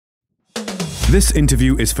This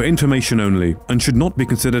interview is for information only and should not be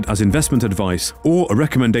considered as investment advice or a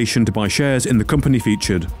recommendation to buy shares in the company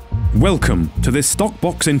featured. Welcome to this Stock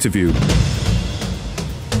Box interview.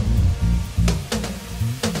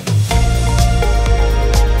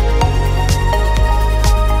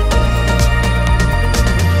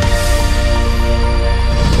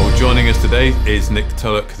 Joining us today is Nick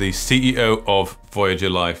Tulloch, the CEO of Voyager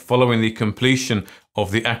Life, following the completion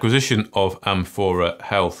of the acquisition of Amphora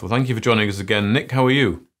Health. Well, thank you for joining us again. Nick, how are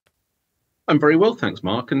you? I'm very well, thanks,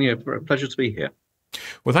 Mark, and yeah, a pleasure to be here.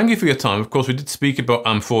 Well, thank you for your time. Of course, we did speak about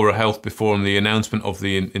Amphora Health before and the announcement of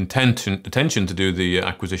the intention to do the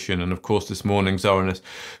acquisition. And of course, this morning's RNS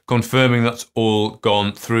confirming that's all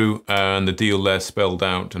gone through and the deal there spelled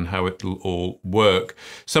out and how it'll all work.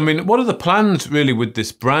 So, I mean, what are the plans really with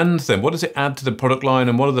this brand then? What does it add to the product line,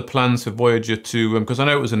 and what are the plans for Voyager to, because I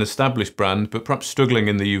know it was an established brand, but perhaps struggling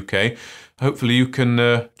in the UK. Hopefully you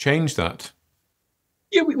can change that.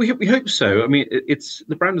 Yeah, we hope so. I mean,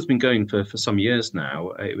 the brand has been going for some years now.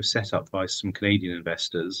 It was set up by some Canadian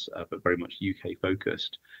investors, but very much UK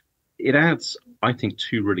focused. It adds, I think,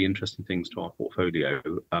 two really interesting things to our portfolio.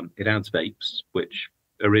 It adds vapes, which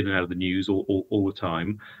are in and out of the news all the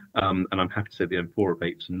time. And I'm happy to say the Amphora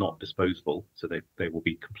vapes are not disposable, so they will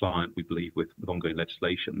be compliant, we believe, with ongoing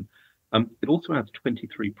legislation. It also adds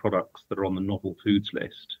 23 products that are on the novel foods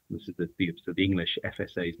list. This is the English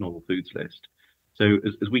FSA's novel foods list. So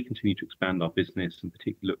as we continue to expand our business and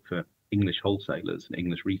particularly look for English wholesalers and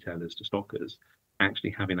English retailers to stockers, actually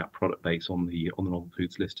having that product base on the novel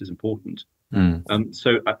foods list is important.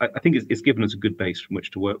 So I think it's given us a good base from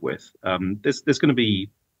which to work with. There's going to be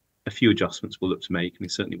a few adjustments we'll look to make, and we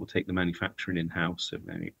certainly will take the manufacturing in-house.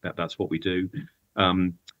 That's what we do.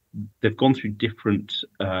 They've gone through different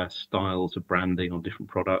styles of branding on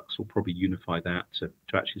different products. We'll probably unify that to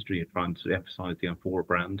actually try and emphasize the Amphora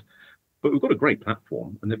brand. But we've got a great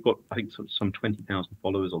platform, and they've got, I think, some 20,000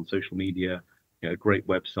 followers on social media, a great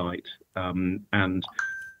website, and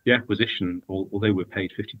the acquisition, although we're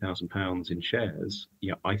paid £50,000 in shares,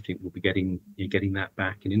 I think we'll be getting that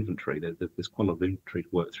back in inventory. There's quite a lot of inventory to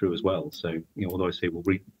work through as well. So, although I say we'll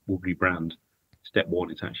rebrand, step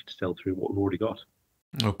one is actually to sell through what we've already got.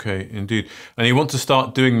 Okay, indeed. And you want to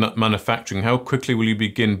start doing that manufacturing. How quickly will you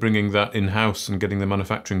begin bringing that in-house and getting the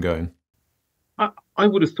manufacturing going? I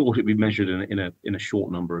would have thought it'd be measured in a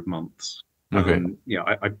short number of months. Okay.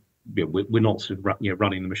 We're not sort of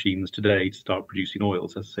running the machines today to start producing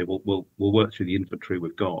oils. As I say, we'll work through the inventory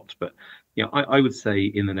we've got. But I would say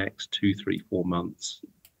in the next 2, 3, 4 months,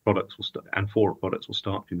 Amphora products will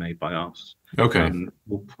start to be made by us. Okay.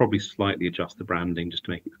 We'll probably slightly adjust the branding just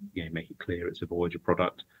to make it clear it's a Voyager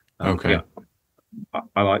product. Okay. Yeah,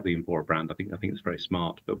 I like the Amphora brand. I think it's very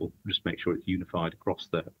smart, but we'll just make sure it's unified across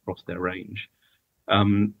their range. I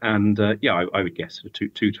would guess for 2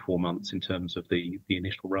 to 4 months in terms of the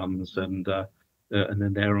initial runs, and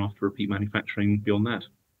then thereafter repeat manufacturing beyond that.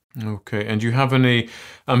 Okay, and do you have any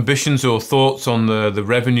ambitions or thoughts on the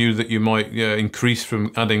revenue that you might increase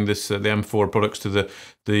from adding the Amphora products to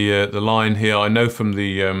the line here? I know from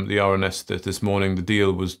the RNS that this morning the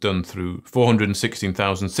deal was done through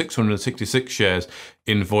 416,666 shares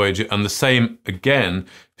in Voyager, and the same again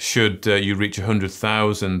should you reach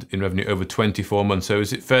 100,000 in revenue over 24 months. So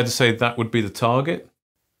is it fair to say that would be the target?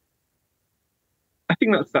 I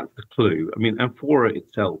think that's the clue. I mean, Amphora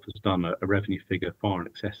itself has done a revenue figure far in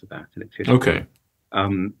excess of that in its history. Okay. I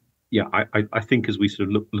think as we sort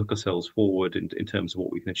of look ourselves forward in terms of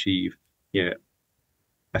what we can achieve, I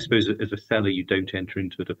suppose as a seller, you don't enter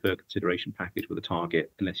into a deferred consideration package with a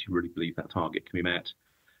target unless you really believe that target can be met.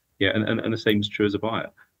 And the same is true as a buyer.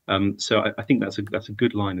 So I think that's a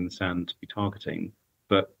good line in the sand to be targeting.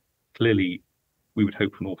 But clearly, we would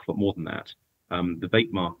hope for an awful lot more than that. The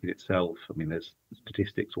vape market itself, I mean, there's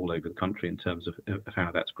statistics all over the country in terms of how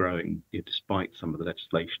that's growing, despite some of the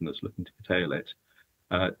legislation that's looking to curtail it.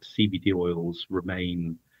 CBD oils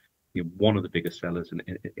remain one of the biggest sellers in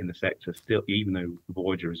the sector. Still, even though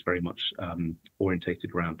Voyager is very much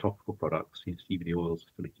orientated around topical products, CBD oils are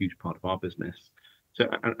still a huge part of our business. So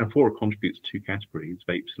Amphora contributes to 2 categories,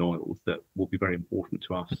 vapes and oils, that will be very important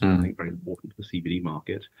to us, and I think very important to the CBD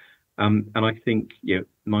market. And I think,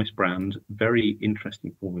 nice brand, very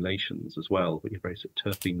interesting formulations as well, but very sort of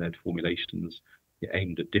terpene-led formulations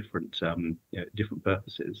aimed at different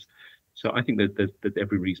purposes. So I think that there's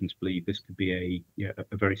every reason to believe this could be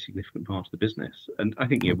a very significant part of the business. And I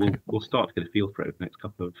think we'll start to get a feel for it over the next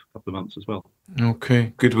couple of months as well.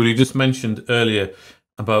 Okay, good. Well, you just mentioned earlier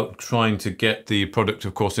about trying to get the product,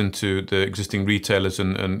 of course, into the existing retailers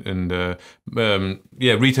and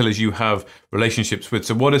retailers you have relationships with.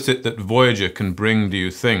 So what is it that Voyager can bring, do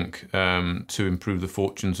you think, to improve the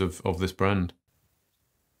fortunes of this brand?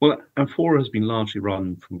 Well, Amphora has been largely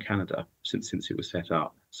run from Canada since it was set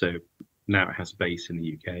up. So now it has a base in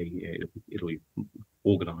the UK. It'll be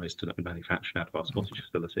organised and manufactured out of our Scottish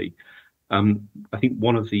facility. I think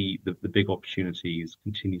one of the big opportunities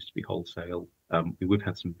continues to be wholesale. We've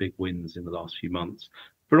had some big wins in the last few months,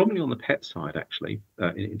 predominantly on the pet side, actually,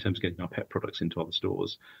 in terms of getting our pet products into other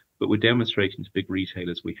stores. But we're demonstrating to big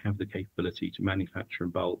retailers we have the capability to manufacture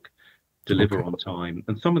in bulk, deliver on time.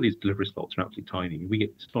 And some of these delivery slots are absolutely tiny.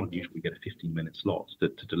 It's not unusual we get a 15-minute slot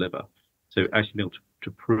to deliver. So actually being able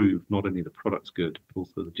to prove not only the product's good, but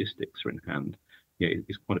also the logistics are in hand,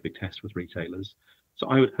 is quite a big test with retailers. So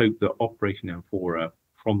I would hope that operating Amphora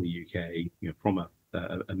from the UK, from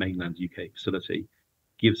a mainland UK facility,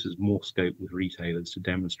 gives us more scope with retailers to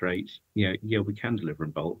demonstrate, we can deliver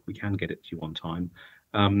in bulk, we can get it to you on time.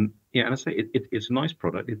 And I say it's a nice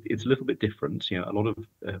product. It's a little bit different. A lot of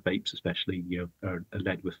vapes, especially, are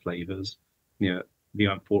led with flavors. The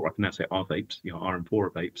Amphora, I can now say our vapes, our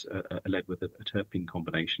Amphora vapes are led with a terpene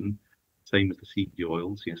combination. Same as the CBD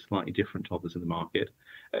oils, slightly different to others in the market.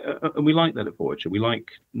 And we like that at Voyager. We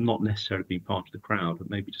like not necessarily being part of the crowd, but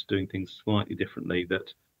maybe just doing things slightly differently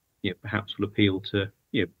that perhaps will appeal to,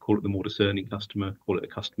 call it the more discerning customer, call it a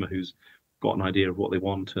customer who's got an idea of what they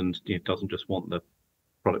want and doesn't just want the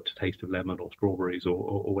product to taste of lemon or strawberries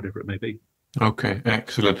or whatever it may be. Okay,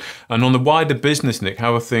 excellent. And on the wider business, Nick,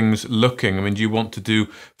 how are things looking? I mean, do you want to do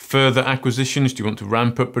further acquisitions? Do you want to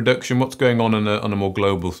ramp up production? What's going on a more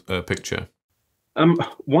global picture?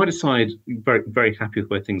 Wider side, very, very happy with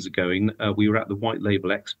where things are going. We were at the White Label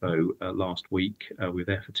Expo last week. We were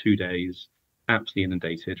there for 2 days, absolutely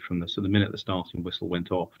inundated from the minute the starting whistle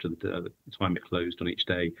went off to the time it closed on each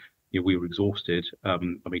day. We were exhausted. I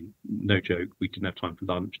mean, no joke. We didn't have time for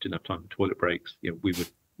lunch, didn't have time for toilet breaks. We were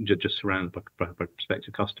just surrounded by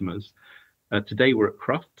prospective customers. Today we're at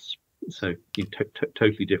Crufts, so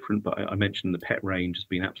totally different. But I mentioned the pet range has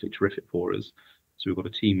been absolutely terrific for us. So we've got a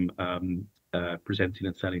team presenting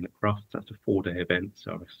and selling at Crufts. That's a 4-day event,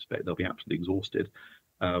 so I suspect they'll be absolutely exhausted.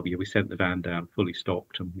 We sent the van down fully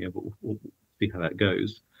stocked, and we'll see how that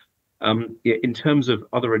goes. In terms of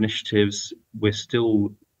other initiatives, we're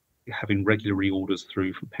still having regular reorders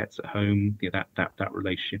through from Pets at Home. That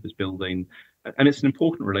relationship is building, and it's an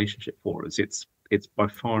important relationship for us. It's by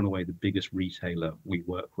far and away the biggest retailer we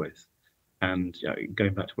work with, and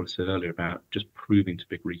going back to what I said earlier about just proving to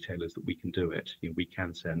big retailers that we can do it. We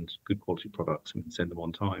can send good quality products and we can send them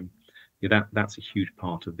on time. That's a huge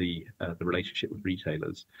part of the relationship with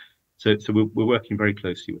retailers. So we're working very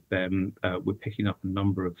closely with them. We're picking up a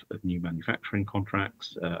number of new manufacturing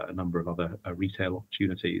contracts, a number of other retail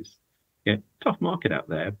opportunities. Tough market out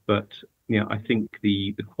there, but I think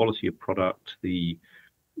the quality of product, the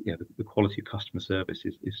quality of customer service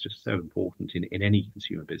is just so important in any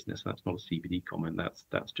consumer business. That's not a CBD comment.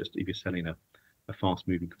 That's just if you're selling a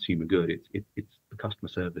fast-moving consumer good, it's the customer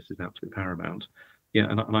service is absolutely paramount.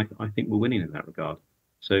 And I think we're winning in that regard.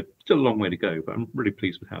 So still a long way to go, but I'm really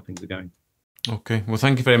pleased with how things are going. Okay, well,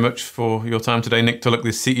 thank you very much for your time today, Nick Tulloch, the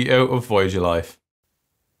CEO of Voyager Life.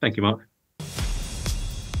 Thank you, Mark.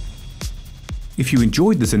 If you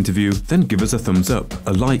enjoyed this interview, then give us a thumbs up,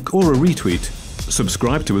 a like or a retweet.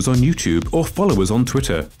 Subscribe to us on YouTube or follow us on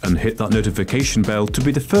Twitter and hit that notification bell to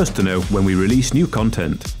be the first to know when we release new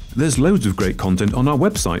content. There's loads of great content on our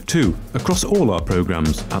website too, across all our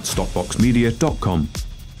programs at stockboxmedia.com.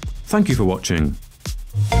 Thank you for watching.